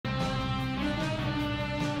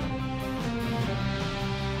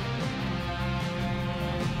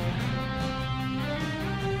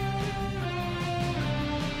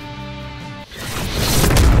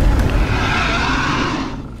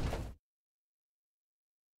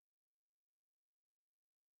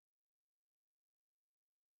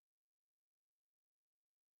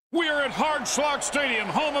We are at Schlock Stadium,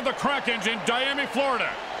 home of the Krakens in Diami,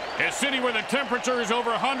 Florida. A city where the temperature is over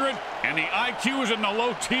 100 and the IQ is in the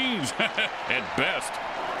low teens, at best.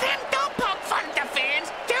 Then don't poke fun at the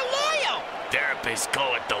fans. They're loyal. Therapists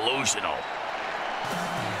call it delusional.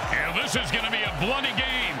 Yeah, this is going to be a bloody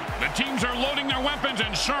game. The teams are loading their weapons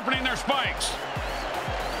and sharpening their spikes.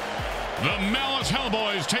 The Malice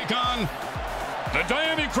Hellboys take on the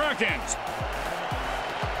Diami Krakens.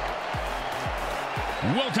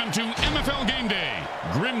 Welcome to MFL Game Day.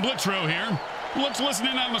 Grim Blitzrow here. Let's listen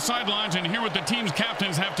in on the sidelines and hear what the team's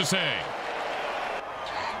captains have to say.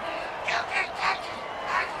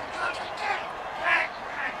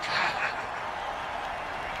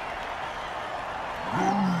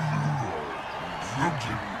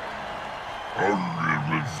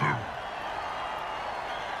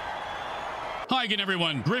 Hi again,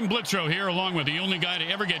 everyone. Grim Blitzrow here, along with the only guy to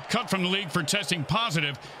ever get cut from the league for testing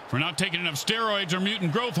positive for not taking enough steroids or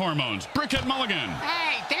mutant growth hormones. Brickhead Mulligan.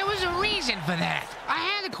 Hey, there was a reason for that. I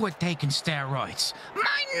had to quit taking steroids.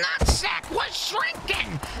 My nutsack was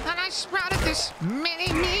shrinking, and I sprouted this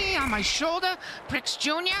mini-me on my shoulder. Pricks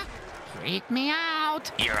Jr. freaked me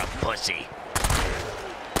out. You're a pussy.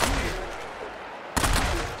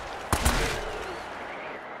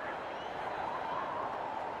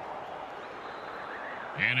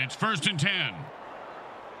 And it's 1st and 10.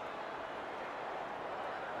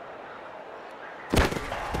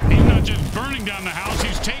 He's not just burning down the house,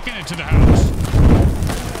 he's taking it to the house.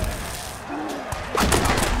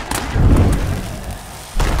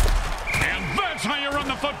 And that's how you run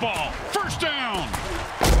the football. 1st down.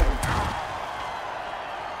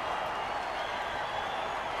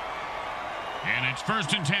 And it's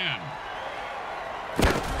 1st and 10.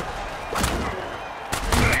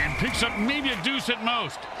 Picks up maybe a deuce at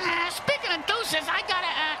most. Speaking of deuces, I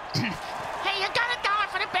gotta, hey, you got $1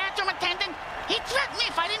 for the bathroom attendant? He threatened me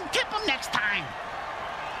if I didn't tip him next time.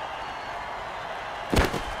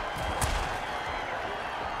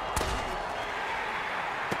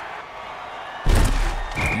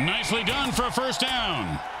 Nicely done for a 1st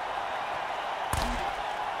down.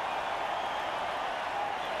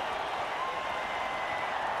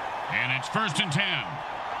 And it's 1st and 10.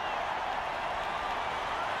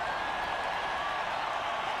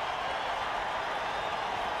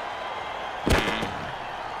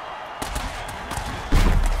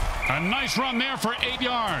 A nice run there for 8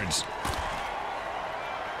 yards.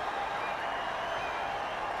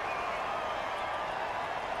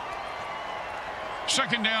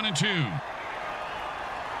 Second down and 2.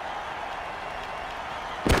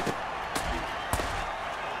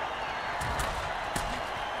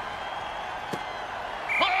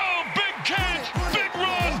 Oh, big catch, big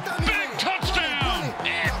run, big touchdown.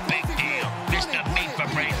 Yeah, big deal. Mr. Meat for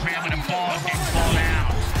Brace ran with the ball and didn't fall down.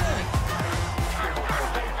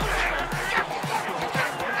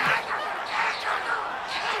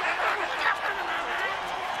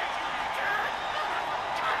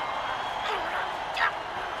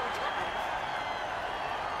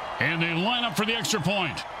 And they line up for the extra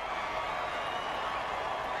point.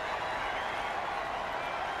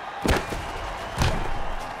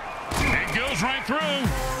 It goes right through.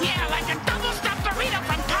 Yeah, like a double-stuffed burrito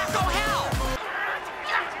from Taco Hell.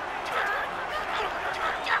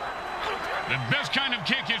 The best kind of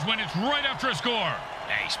kick is when it's right after a score.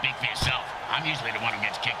 Hey, speak for yourself. I'm usually the one who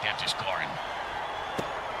gets kicked after scoring.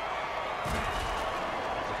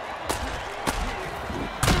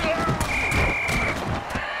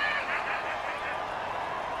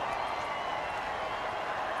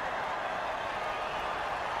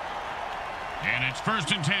 And it's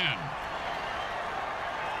 1st and 10.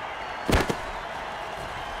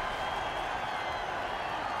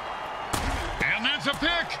 And that's a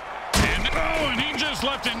pick. And he just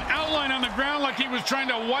left an outline on the ground like he was trying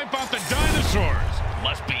to wipe out the dinosaurs.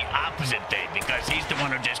 Must be opposite day because he's the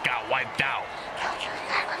one who just got wiped out.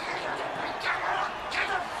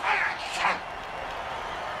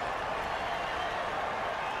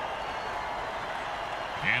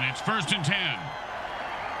 And it's 1st and 10.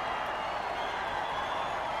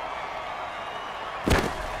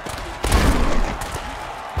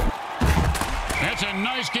 That's a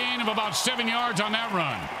nice gain of about 7 yards on that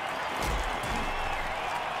run.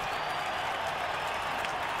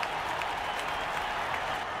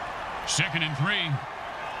 Second and 3.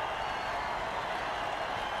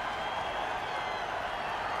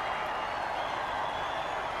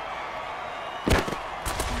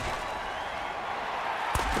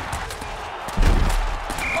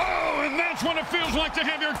 Oh, and that's what it feels like to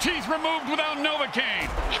have your teeth removed without Novocaine.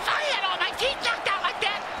 If I had all my teeth knocked out like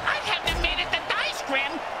that, I'd have them made at the dice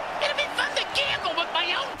grim. It'd be fun to gamble with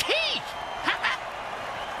my own teeth.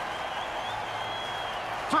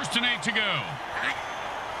 8 to go. Hot,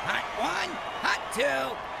 hot one, hot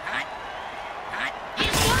two, hot, hot.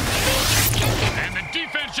 And the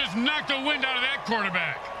defense just knocked the wind out of that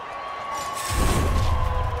quarterback.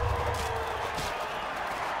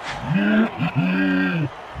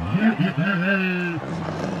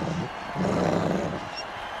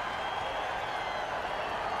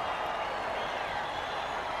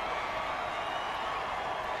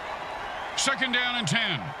 Second down and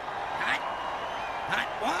 10. Hot, hot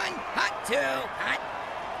one, hot two, hot,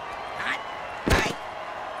 hot, hot.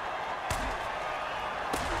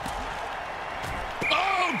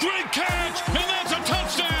 Oh, great catch! And that's a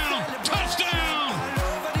touchdown! Touchdown!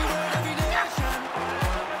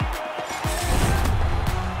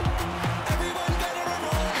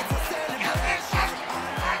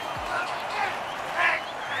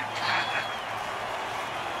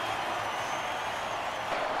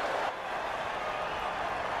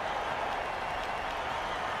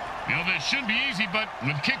 You know, this should be easy, but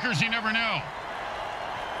with kickers, you never know.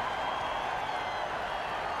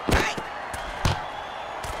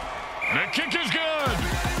 The kick is good.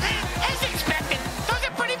 As expected, those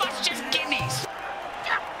are pretty much just gimmies.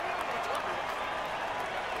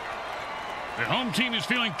 The home team is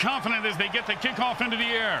feeling confident as they get the kickoff into the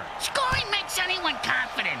air. Scoring makes anyone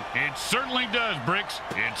confident. It certainly does, Bricks.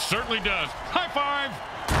 It certainly does. High five.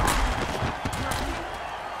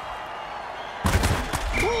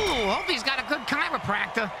 Ooh, hope he's got a good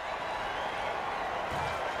chiropractor.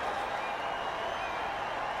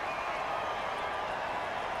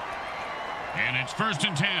 And it's first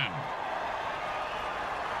and 10. And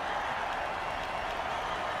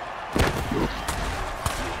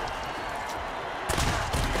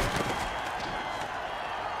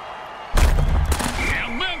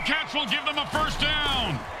that catch will give them a first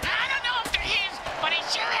down. I don't know if they're his, but he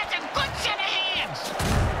sure has a good set of hands.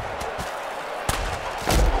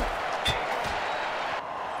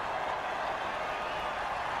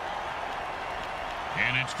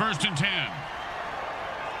 And it's first and 10.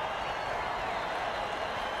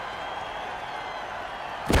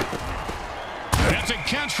 That's a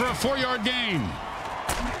catch for a 4-yard gain.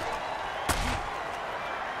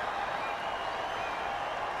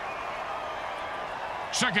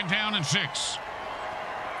 Second down and 6.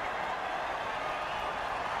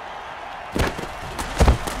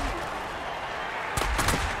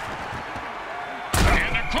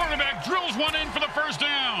 And the quarterback drills one in for the first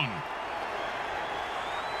down.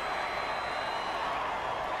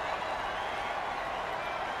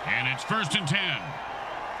 And it's first and 10.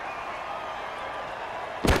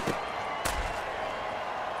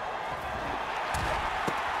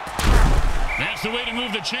 That's the way to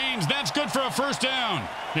move the chains. That's good for a first down.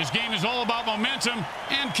 This game is all about momentum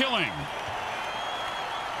and killing.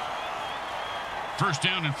 First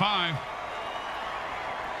down and 5.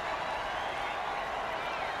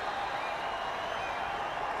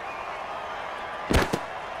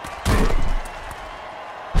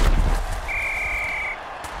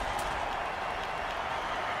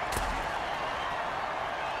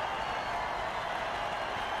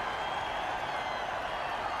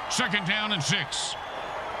 Second down and 6.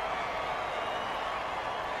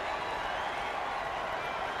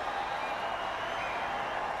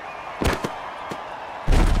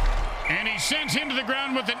 And he sends him to the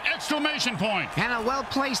ground with an exclamation point. And a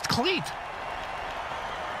well-placed cleat.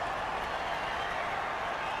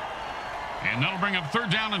 And that'll bring up third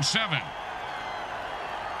down and 7.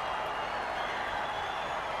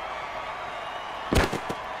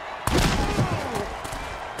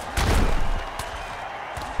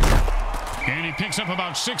 And he picks up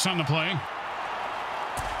about 6 on the play.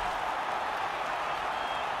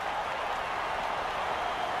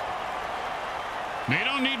 They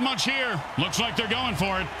don't need much here. Looks like they're going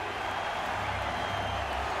for it.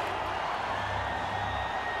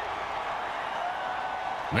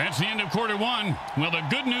 That's the end of quarter 1. Well, the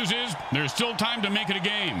good news is there's still time to make it a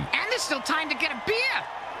game. And there's still time to get a beer.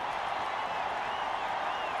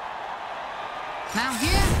 Now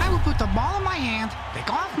here, I will put the ball in my hand,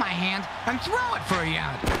 take off my hand, and throw it for a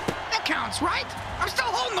yard. That counts, right? I'm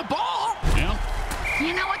still holding the ball. Yeah.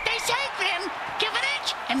 You know what they say, Finn? Give an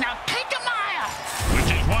inch, and they'll take a mile.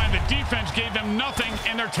 Which is why the defense gave them nothing,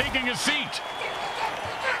 and they're taking a seat.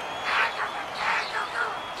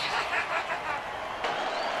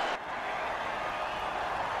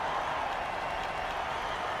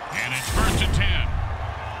 And it's first and 10.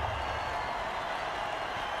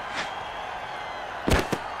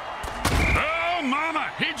 Oh, mama!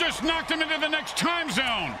 He just knocked him into the next time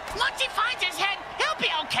zone. Once he finds his head, he'll be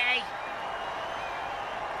okay.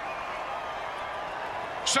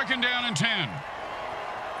 Second down and 10.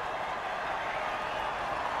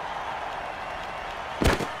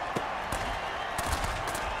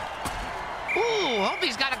 Ooh, hope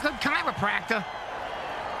he's got a good chiropractor.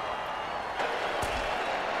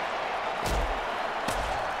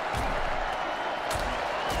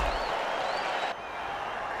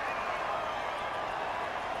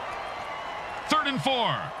 Third and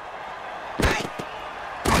 4.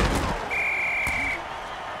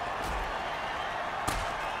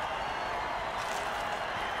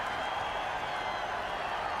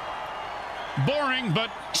 Boring,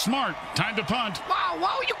 but smart. Time to punt. Whoa,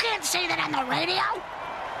 whoa, you can't say that on the radio.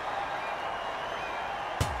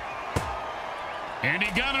 And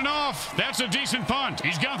he got it off. That's a decent punt.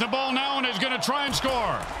 He's got the ball now and is going to try and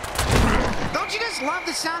score. Don't you just love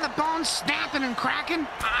the sound of bones snapping and cracking?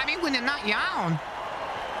 I mean, when they're not yawn.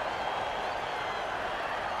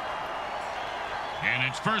 And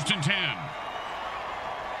it's 1st and 10.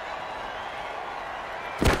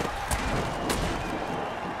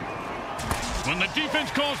 When the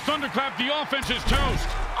defense calls thunderclap, the offense is toast.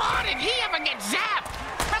 Oh, did he ever get zapped?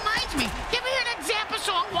 Reminds me, you ever hear that Zappa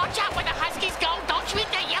song, Watch Out Where the Huskies Go? Don't you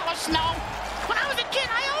eat that yellow snow? When I was a kid,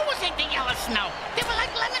 I always ate the yellow snow. They were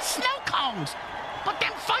like lemon snow cones. But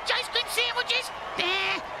them fudge ice cream sandwiches,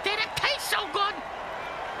 they didn't taste so good.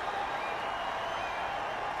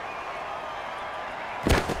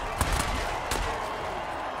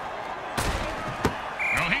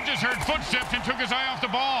 Well, he just heard footsteps and took his eye off the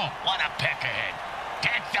ball. What a peckerhead.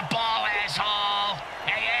 Catch the ball, asshole.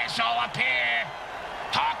 Hey, asshole, up here.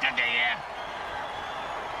 Talking to you.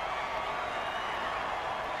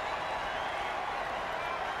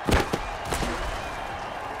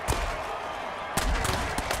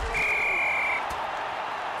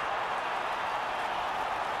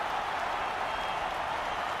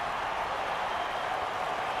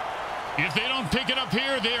 If they don't pick it up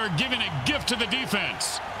here, they are giving a gift to the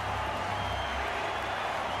defense.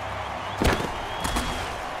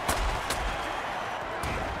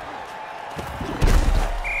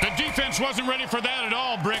 The defense wasn't ready for that at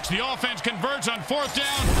all, Bricks. The offense converts on 4th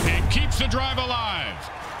down and keeps the drive alive.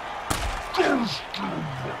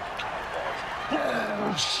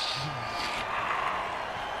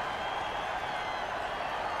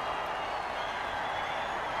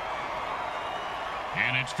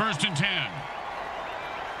 And it's 1st and 10.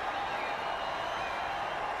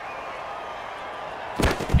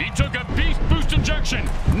 He took a beast boost injection.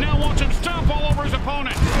 Now wants him stomp all over his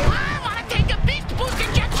opponent. I want to take a beast boost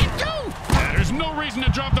injection too. There's no reason to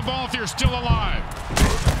drop the ball if you're still alive.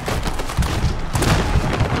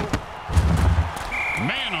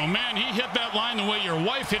 Man, oh man, he hit that line the way your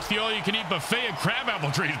wife hits the all-you-can-eat buffet at crabapple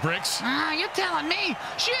trees, Bricks. You're telling me.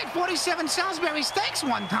 She had 47 Salisbury steaks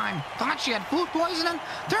one time. Thought she had food poisoning.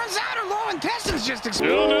 Turns out her lower intestines just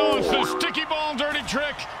exploded. No, it's the sticky ball dirty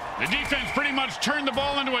trick. The defense pretty much turned the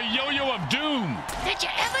ball into a yo-yo of doom. Did you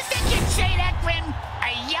ever think you'd say that, Grim?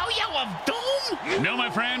 A yo-yo of doom? No, my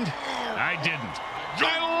friend, I didn't.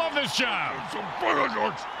 I love this job.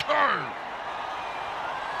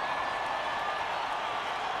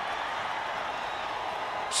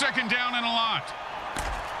 Second down and a lot.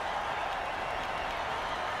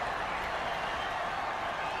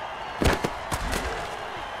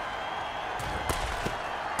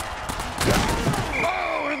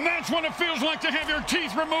 Oh, and that's what it feels like to have your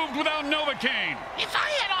teeth removed without Novocaine. If I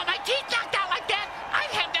had all my teeth knocked out like that, I'd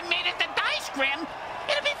have them made into dice, Grim.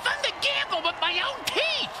 It'd be fun to gamble with my own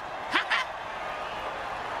teeth.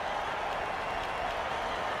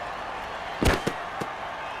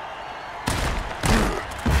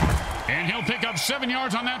 And he'll pick up 7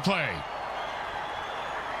 yards on that play.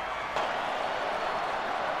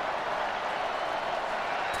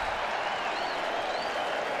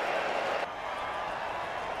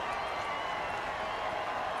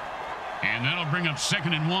 And that'll bring up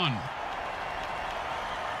 2nd and 1.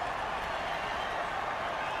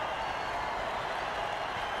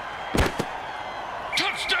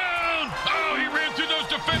 Touchdown! Oh, he ran through those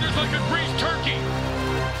defenders like a greased turkey.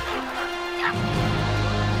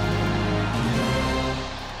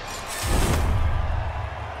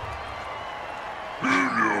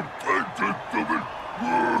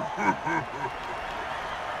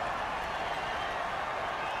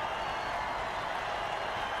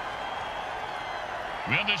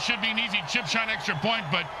 Well, this should be an easy chip shot extra point,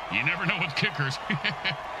 but you never know with kickers.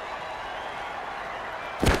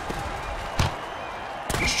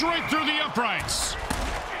 Straight through the uprights.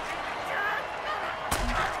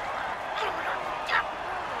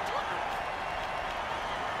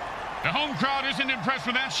 The home crowd isn't impressed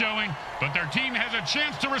with that showing, but their team has a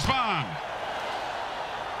chance to respond.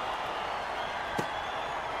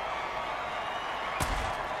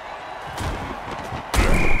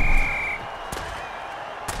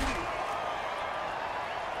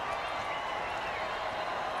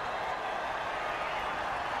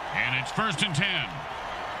 And it's 1st and 10.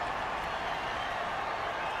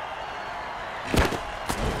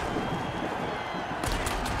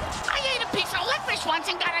 I ate a piece of licorice once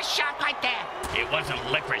and got a shot like that. It wasn't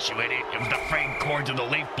licorice, you idiot. It was the frayed cords of the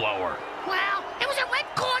leaf blower. Well, it was a red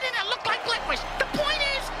cord and it looked like licorice. The point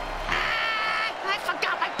is, I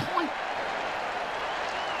forgot my point.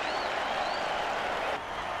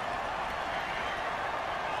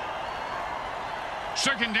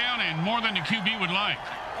 Second down and more than the QB would like.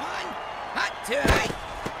 One, hot two.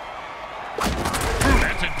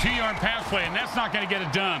 That's a 2-yard pass play, and that's not going to get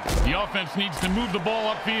it done. The offense needs to move the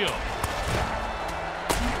ball upfield.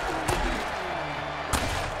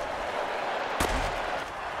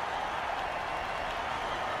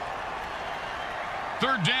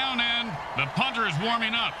 Third down, and the punter is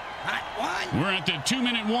warming up. Hot one. We're at the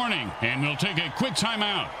 2-minute warning, and we'll take a quick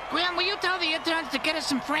timeout. Graham, will you tell the interns to get us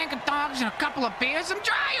some Franken dogs and a couple of beers? I'm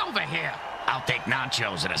dry over here. I'll take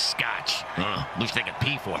nachos and a scotch. Wish they could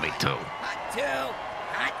pee for me, too. Hot two.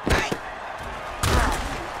 Hot three.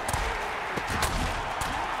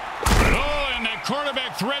 Oh, and the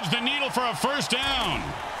quarterback threads the needle for a first down.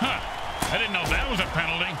 Huh. I didn't know that was a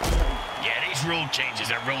penalty. Yeah, these rule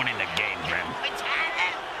changes are ruining the game, Grim.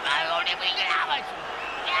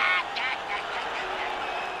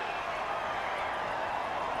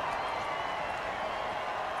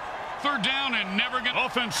 Third down and never get.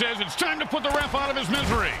 Offense says it's time to put the ref out of his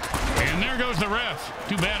misery. And there goes the ref.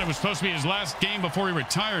 Too bad it was supposed to be his last game before he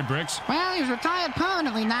retired, Bricks. Well, he's retired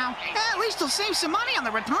permanently now. At least he'll save some money on the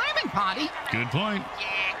retirement party. Good point.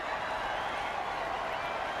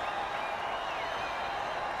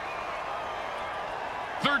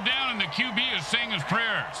 Third down and the QB is saying his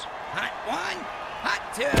prayers. Hot one. Hot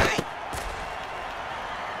two.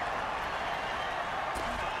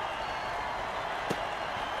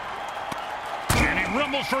 And he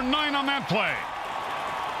rumbles for 9 on that play.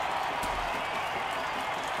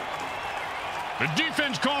 The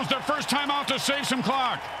defense calls their first timeout to save some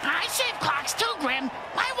clock. I save clocks, too, Grim.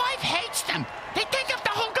 My wife hates them. They take up the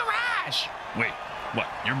whole garage. Wait, what,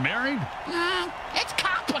 you're married? It's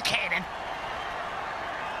complicated.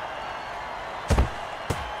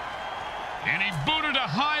 And he booted a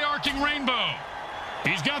high-arcing rainbow.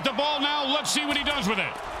 He's got the ball now. Let's see what he does with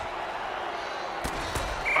it.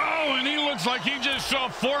 Oh, and he looks like he just saw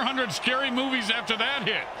 400 scary movies after that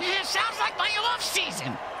hit. Yeah, sounds like my off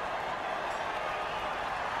season.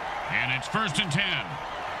 And it's 1st and 10.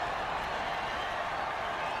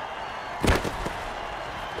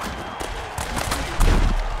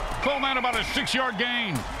 Call that about a 6-yard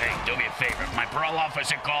gain. Hey, do me a favor. If my parole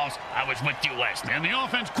officer calls, I was with you last night. And the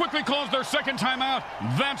offense quickly calls their second timeout.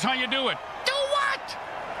 That's how you do it. Do what?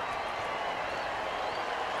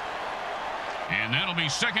 And that'll be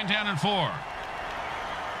 2nd down and 4.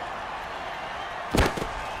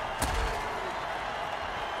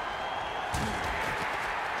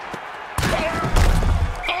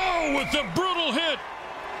 Oh, with the brutal hit.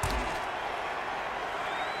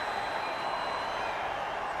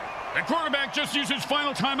 The quarterback just used his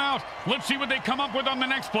final timeout. Let's see what they come up with on the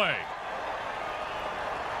next play.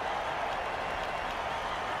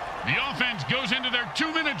 The offense goes into their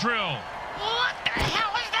 2-minute drill. What the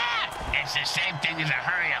hell is that? It's the same thing as a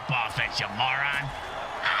hurry-up offense, you moron.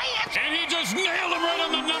 And he just nailed him right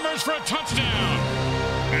on the numbers for a touchdown.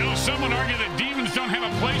 You know, some would argue that demons don't have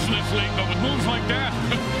a place in this league, but with moves like that,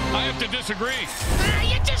 I have to disagree.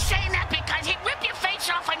 You're just saying that because he'd rip your face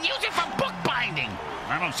off and use it for bookbinding.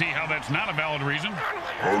 I don't see how that's not a valid reason.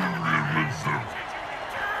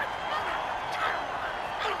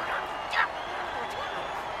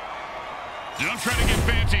 Don't try to get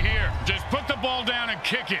fancy here. Just put the ball down and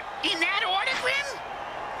kick it. In that order, Grim?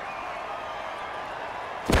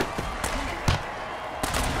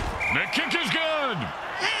 The kick is good.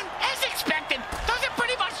 As expected, those are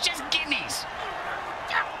pretty much just gimmies.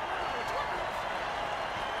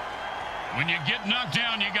 When you get knocked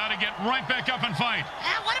down, you got to get right back up and fight.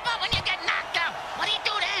 What about when you get knocked out? What do you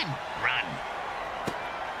do then? Run.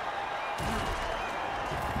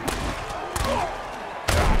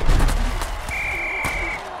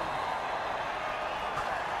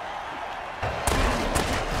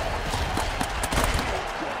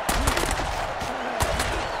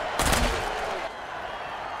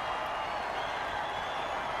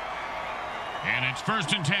 And it's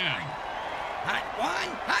 1st and 10. Hot one.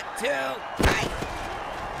 Hot two. Hey.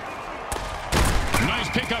 Nice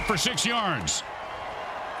pickup for 6 yards.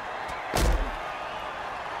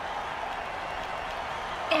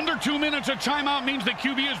 Under 2 minutes, a timeout means the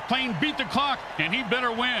QB is playing beat the clock, and he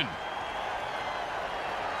better win.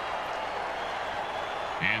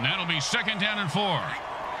 And that'll be 2nd down and 4.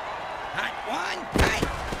 Hot one. Hey.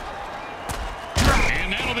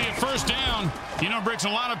 That'll be a first down. You know, Bricks, a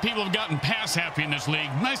lot of people have gotten pass happy in this league.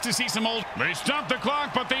 Nice to see some old... They stopped the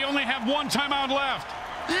clock, but they only have one timeout left.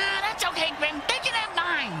 That's okay, Grim. They can have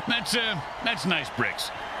 9. That's nice,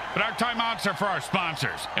 Bricks. But our timeouts are for our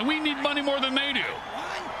sponsors, and we need money more than they do. 1,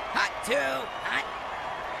 hot 2, hot,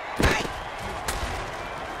 hot.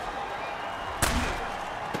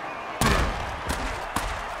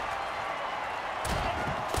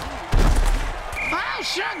 Oh,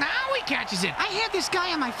 sure, now he catches it. I had this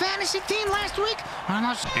guy on my fantasy team last week.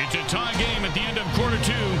 Almost. It's a tie game at the end of quarter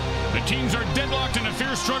 2. The teams are deadlocked in a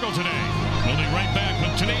fierce struggle today. We'll be right back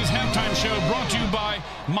with today's halftime show brought to you by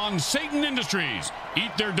Monsatan Industries. Eat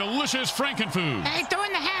their delicious Frankenfood. Hey,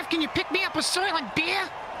 during the half, can you pick me up a Soylent beer?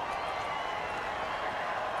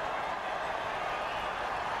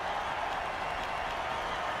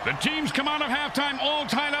 The teams come out of halftime all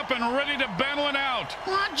tied up and ready to battle it out.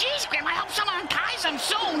 Oh, geez, Grim, I hope someone unties them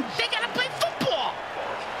soon. They gotta play football.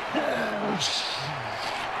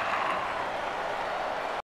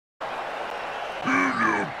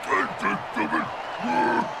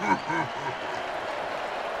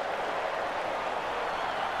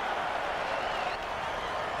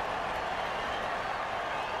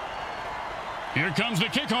 Here comes the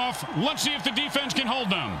kickoff. Let's see if the defense can hold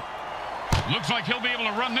them. Looks like he'll be able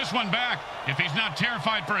to run this one back if he's not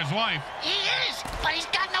terrified for his life. He is, but he's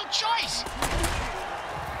got no choice.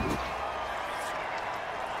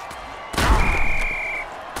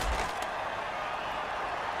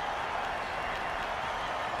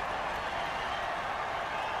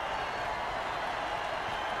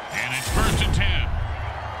 And it's 1st and 10.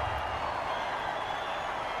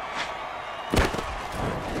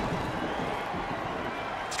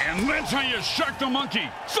 And that's how you shark the monkey.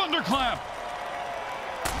 Thunderclap.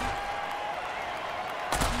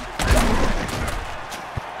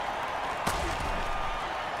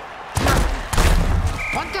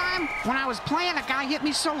 One time, when I was playing, a guy hit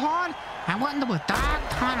me so hard, I went into a dark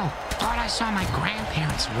tunnel. Thought I saw my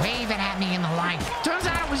grandparents waving at me in the light. Turns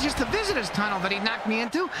out it was just the visitor's tunnel that he knocked me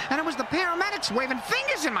into, and it was the paramedics waving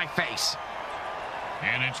fingers in my face.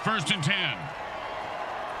 And it's 1st and 10.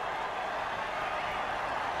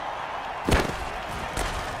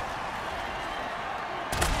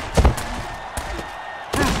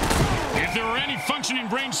 If there were any functioning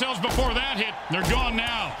brain cells before that hit, they're gone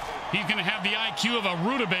now. He's going to have the IQ of a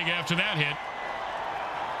rutabaga after that hit.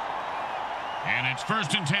 And it's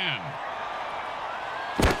 1st and 10.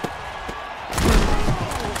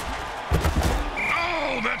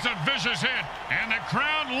 Oh, that's a vicious hit. And the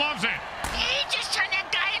crowd loves it. He just turned that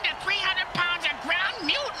guy into 300 pounds of ground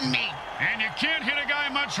mutant meat. And you can't hit a guy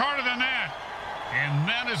much harder than that. And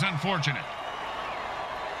that is unfortunate.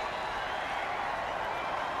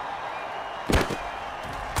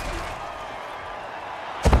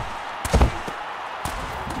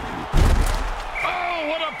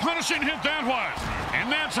 Punishing hit that was. And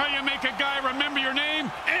that's how you make a guy remember your name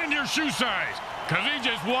and your shoe size. Because he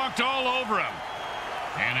just walked all over him.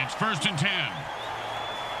 And it's 1st and 10.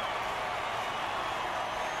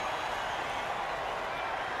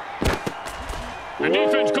 The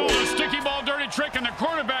defense called a sticky ball dirty trick, and the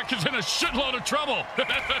quarterback is in a shitload of trouble.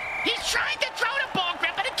 He's trying to throw the ball,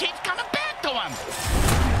 Grip, but it keeps coming back to him.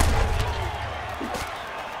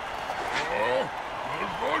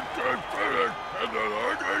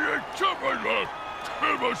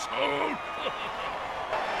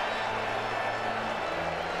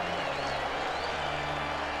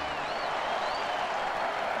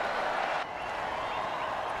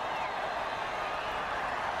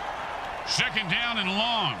 Second down and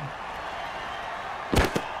long.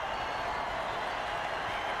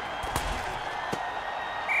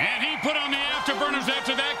 And he put on the afterburners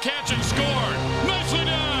after that catch and scored. Nicely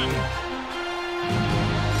done.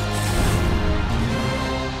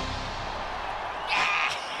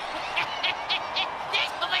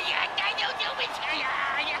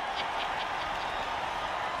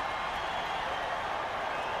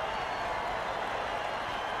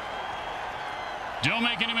 Don't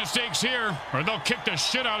make any mistakes here, or they'll kick the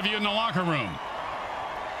shit out of you in the locker room.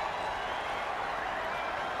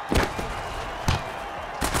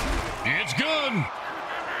 It's good.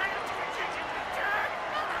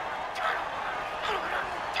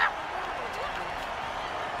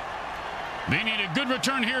 They need a good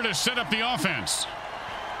return here to set up the offense.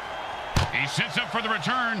 He sets up for the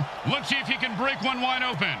return. Let's see if he can break one wide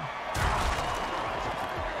open.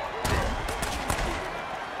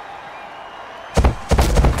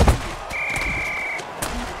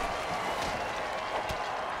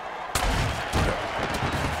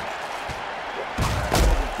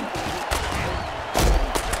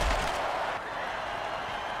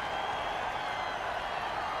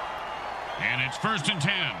 it's 1st and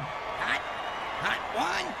 10. Hot. Hot 1.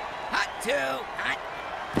 Hot 2. Hot.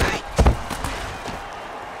 Hot.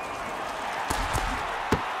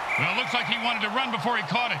 Well, it looks like he wanted to run before he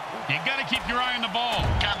caught it. You got to keep your eye on the ball.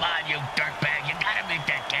 Come on, you dirtbag. You got to make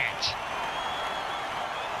that catch.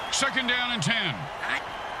 2nd down and 10. Hot.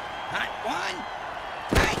 Hot 1.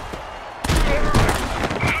 Hot.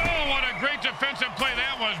 Oh, what a great defensive play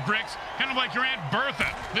that was, Bricks. Kind of like your Aunt Bertha.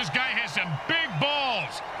 This guy has some big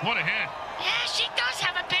balls. What a hit. Yeah, she does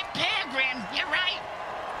have a big pear grin. You're right.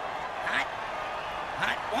 Hot.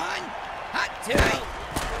 Hot 1. Hot 2.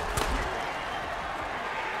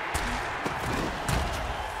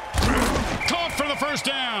 Caught for the 1st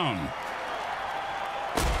down.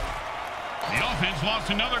 The offense lost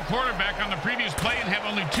another quarterback on the previous play and have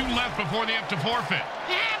only 2 left before they have to forfeit.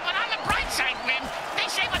 Yeah, but on the bright side, Grim, they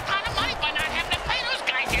save a ton of money by not having to pay those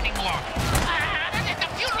guys anymore. The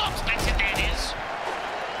funeral expensive, that is.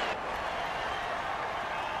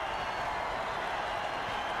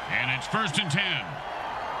 And it's 1st and 10.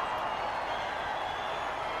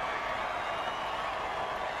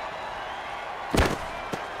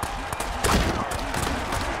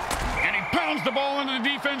 And he pounds the ball into the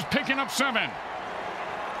defense, picking up 7.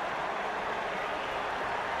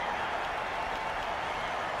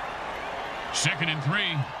 Second and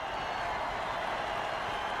 3.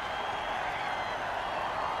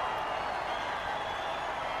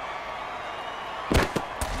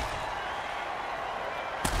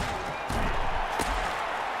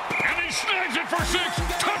 And he snags it for 6.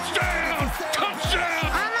 Touchdown!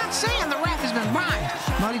 Touchdown! I'm not saying the ref has been bribed,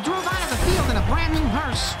 but he drove out of the field in a brand new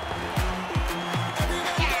hearse.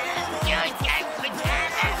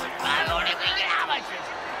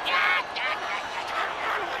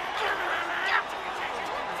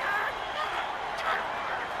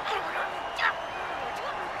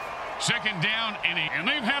 Second down, and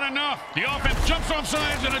they've had enough. The offense jumps off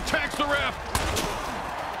sides and attacks the ref.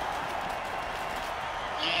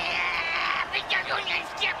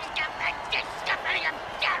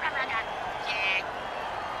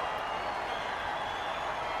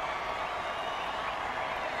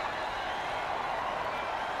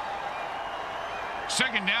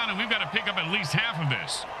 Second down, and we've got to pick up at least half of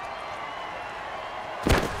this.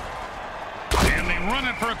 And they run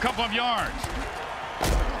it for a couple of yards.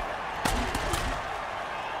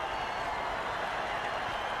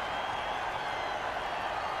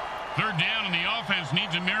 Third down, and the offense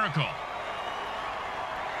needs a miracle.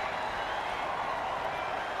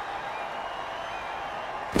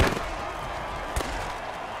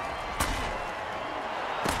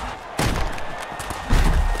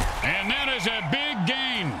 And that is a big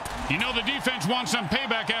gain. You know the defense wants some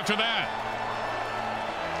payback after that.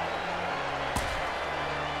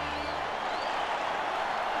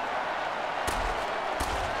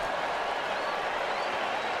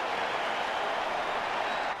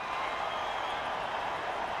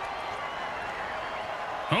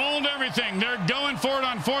 Hold everything. They're going for it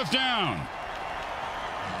on 4th down.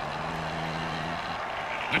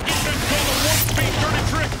 The defense pulled a one-speed dirty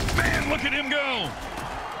trick. Man, look at him go.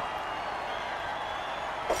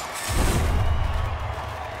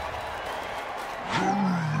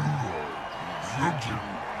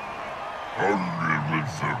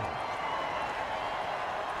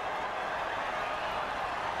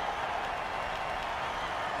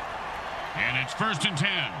 And it's 1st and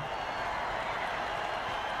 10.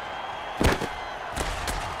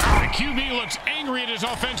 QB looks angry at his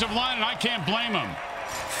offensive line, and I can't blame him.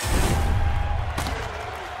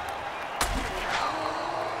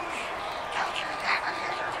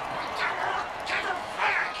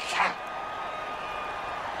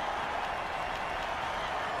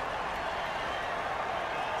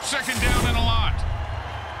 Second down and a lot.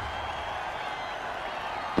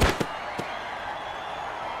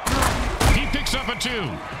 He picks up a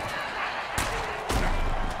 2.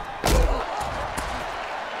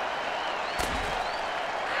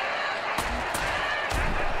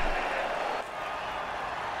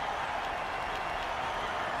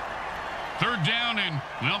 Third down and,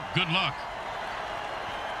 well, good luck.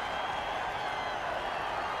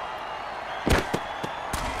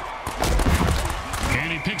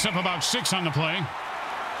 And he picks up about 6 on the play.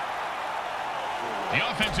 The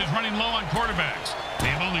offense is running low on quarterbacks. They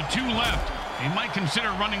have only 2 left. They might consider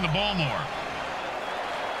running the ball more.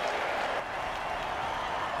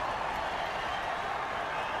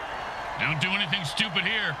 Don't do anything stupid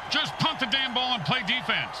here. Just punt the damn ball and play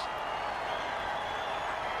defense.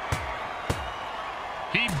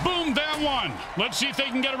 He boomed that one. Let's see if they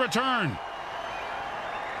can get a return.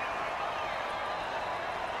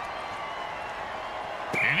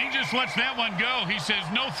 And he just lets that one go. He says,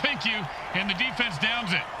 no, thank you, and the defense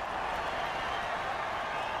downs it.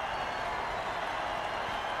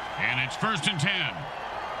 And it's 1st and 10.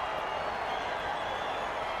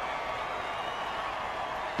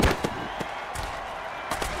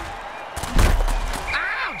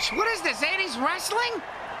 Ouch! What is this, 80s wrestling?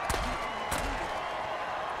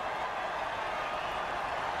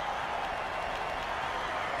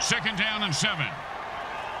 Second down and 7.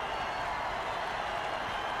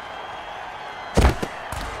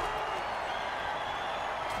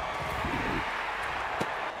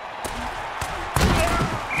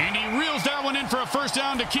 And he reels that one in for a first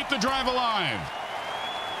down to keep the drive alive.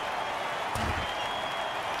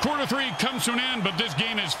 Quarter 3 comes to an end, but this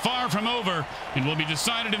game is far from over and will be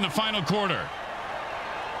decided in the final quarter.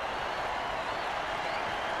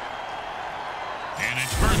 And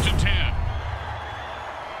it's 1st and 10.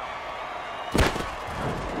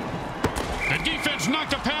 The defense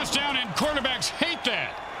knocked a pass down, and quarterbacks hate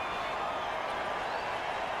that.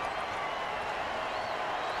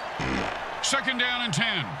 Second down and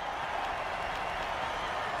 10.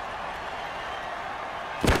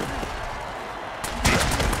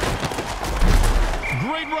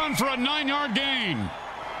 Great run for a 9-yard gain.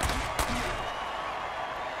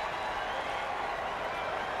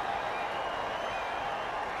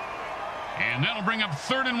 And that'll bring up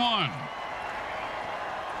 3rd and 1.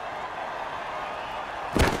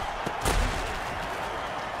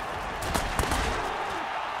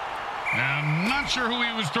 I'm not sure who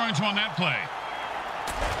he was throwing to on that play.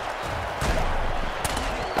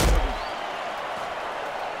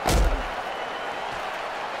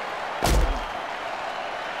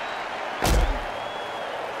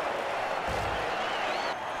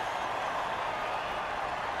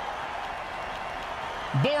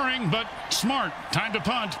 Boring, but smart. Time to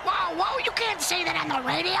punt. Whoa, whoa, you can't say that on the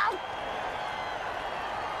radio.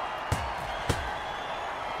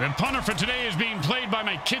 The punter for today is being played by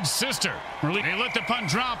my kid's sister. They let the punt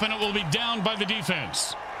drop, and it will be down by the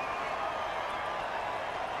defense.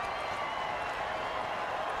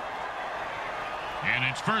 And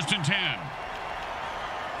it's 1st and 10.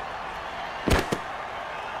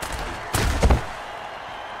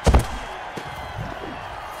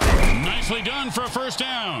 Nicely done for a first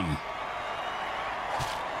down.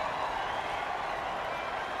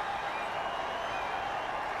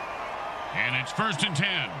 And it's 1st and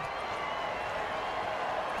 10.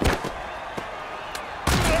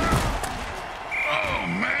 Oh,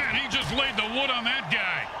 man, he just laid the wood on that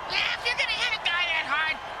guy. Yeah, if you're going to hit a guy that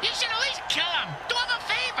hard, you should at least kill him. Do him a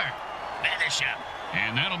favor. Finish him.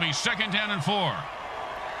 And that'll be 2nd down and 4.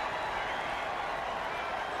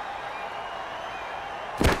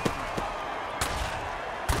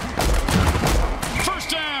 First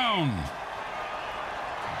down.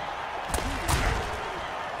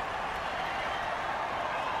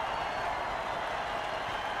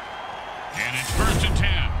 And it's 1st and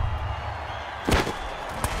 10.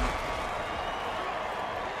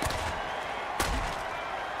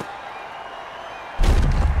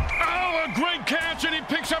 Oh, a great catch, and he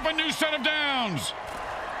picks up a new set of downs.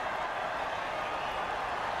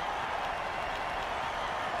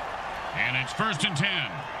 And it's 1st and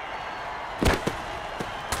 10.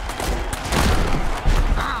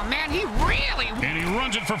 Oh, man, he really... And he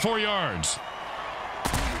runs it for 4 yards.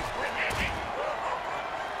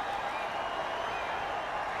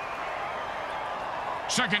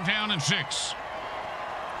 Second down and 6.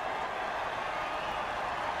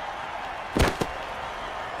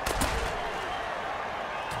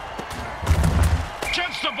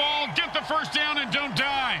 Catch the ball, get the first down, and don't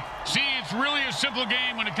die. See, it's really a simple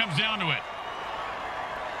game when it comes down to it.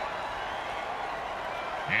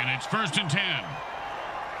 And it's 1st and 10.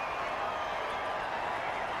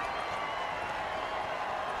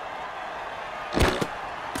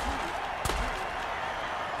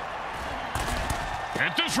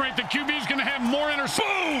 At this rate, the QB is going to have more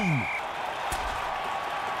Boom!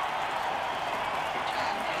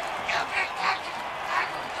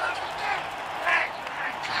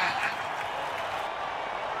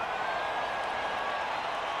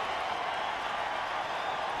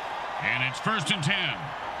 And it's 1st and 10.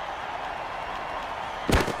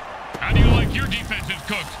 How do you like your defense is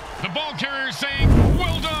cooked? The ball carrier is saying,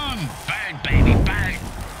 well done. Bang, baby, bang.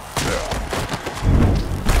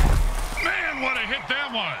 Man, what a hit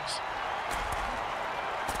that was.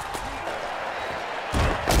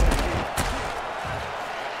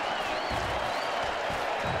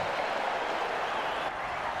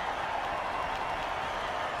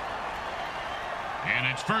 And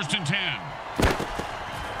it's 1st and 10.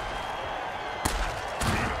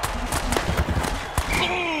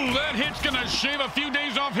 Ooh, that That hit's going to shave a few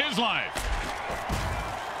days off his life.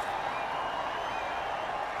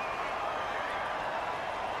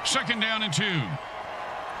 Second down and 2. You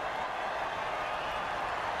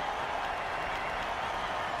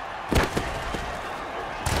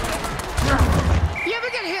ever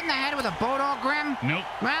get hit in the head with a bulldog, Grim? Nope.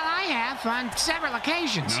 Well, I have on several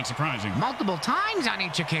occasions. Not surprising. Multiple times on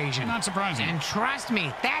each occasion. Not surprising. And trust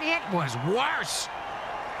me, that hit was worse.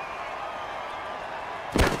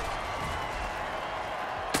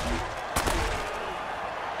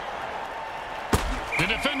 The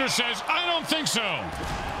defender says, I don't think so.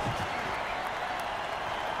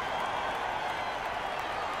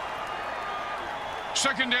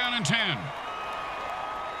 Second down and 10.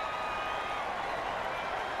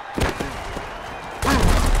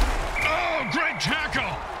 Oh, great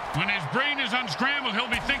tackle. When his brain is unscrambled, he'll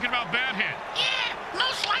be thinking about that hit. Yeah,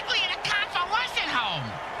 most likely in a convalescent home.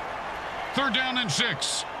 Third down and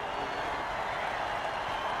 6.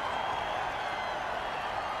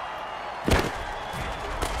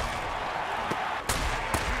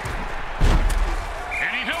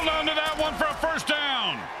 And he held on to that one for a first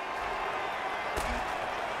down.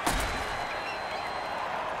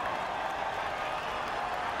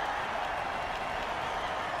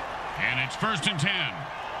 And it's first and 10.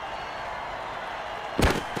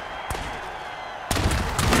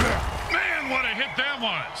 Man, what a hit that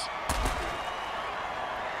was.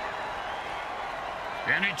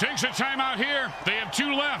 And he takes a timeout here. They have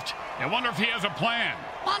 2 left. I wonder if he has a plan.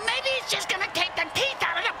 Well, maybe he's just going to take the teeth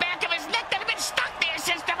out of the back of his neck that have been stuck there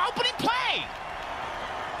since the opening play.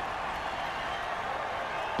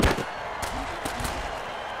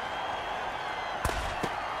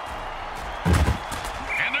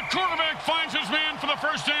 And the quarterback finds his man for the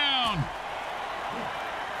first down.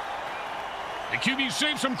 The QB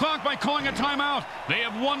saves some clock by calling a timeout. They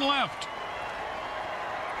have 1 left.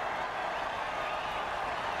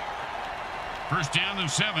 First down and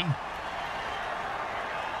 7.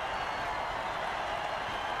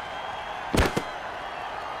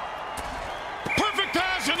 Perfect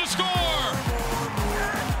pass and a score.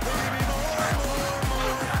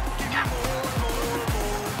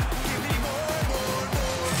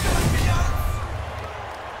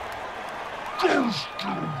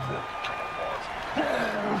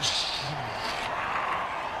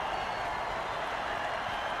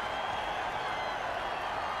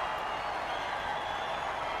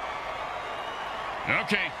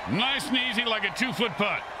 Okay, nice and easy like a 2-foot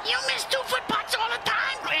putt. You miss 2-foot putts all the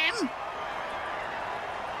time, Grim.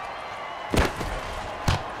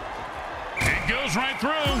 It goes right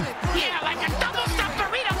through. Yeah, like a double-stuffed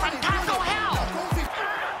burrito from Taco Hell.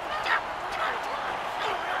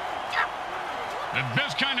 The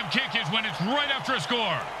best kind of kick is when it's right after a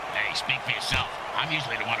score. Hey, speak for yourself. I'm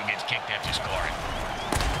usually the one who gets kicked after scoring.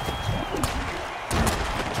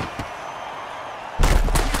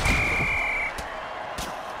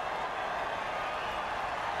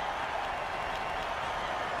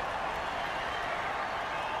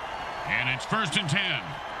 And it's first and 10.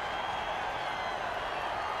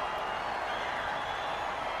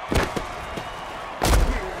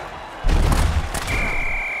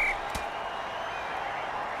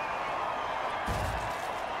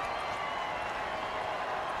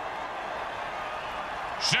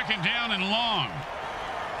 Second down and long.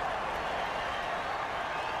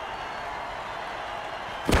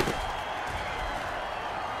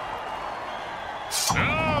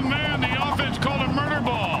 Oh, man, the offense called a murder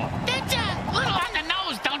ball. That's a little on the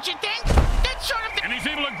nose, don't you think? That's sort of the... And he's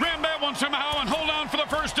able to grab that one somehow and hold on for the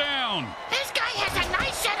first down. This guy has a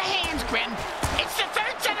nice set of hands, Grim. It's the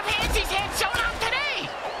 3rd set of hands he's had sewn on today.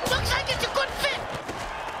 Looks like it's a good fit.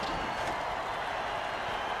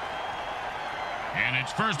 And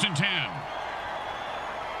it's first and 10.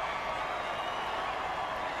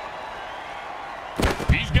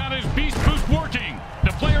 He's got his beast boost working.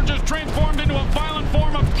 The player just transformed into a violent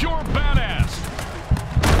form of pure badass.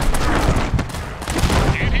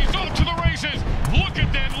 And he's off to the races. Look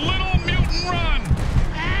at that little mutant run.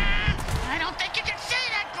 I don't think you can say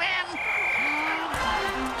that, Grim.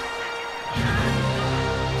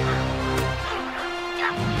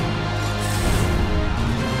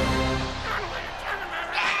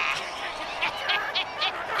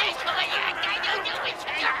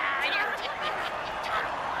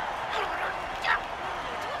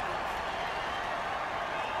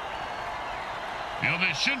 You know,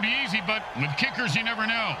 this should be easy, but with kickers, you never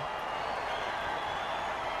know.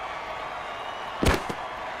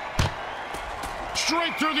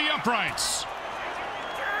 Straight through the uprights.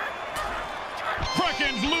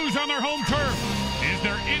 Krakens lose on their home turf. Is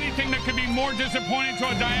there anything that could be more disappointing to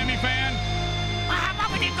a Diami fan? Well, how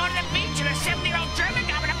about when you go to the beach and a 70-year-old German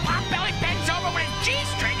guy with a pot belly bends over with his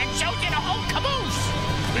G-string and shows you the whole caboose.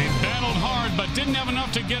 They battled hard, but didn't have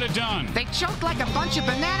enough to get it done. They choked like a bunch of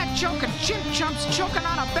banana-choking chimp chumps choking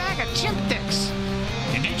on a bag of chimp dicks.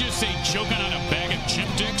 Did you just say choking on a bag of chimp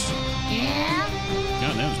dicks? Yeah?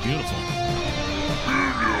 God, that was beautiful.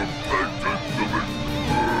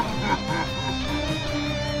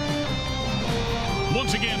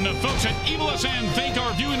 Once again, the folks at Evil SN thank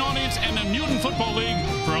our viewing audience and the Mutant Football League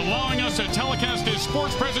for allowing us to telecast this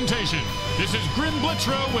sports presentation. This is Grim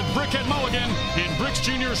Blitzrow with Brickhead Mulligan and Bricks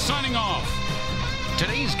Jr. signing off.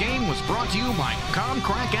 Today's game was brought to you by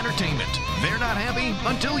Crack Entertainment. They're not happy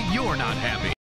until you're not happy.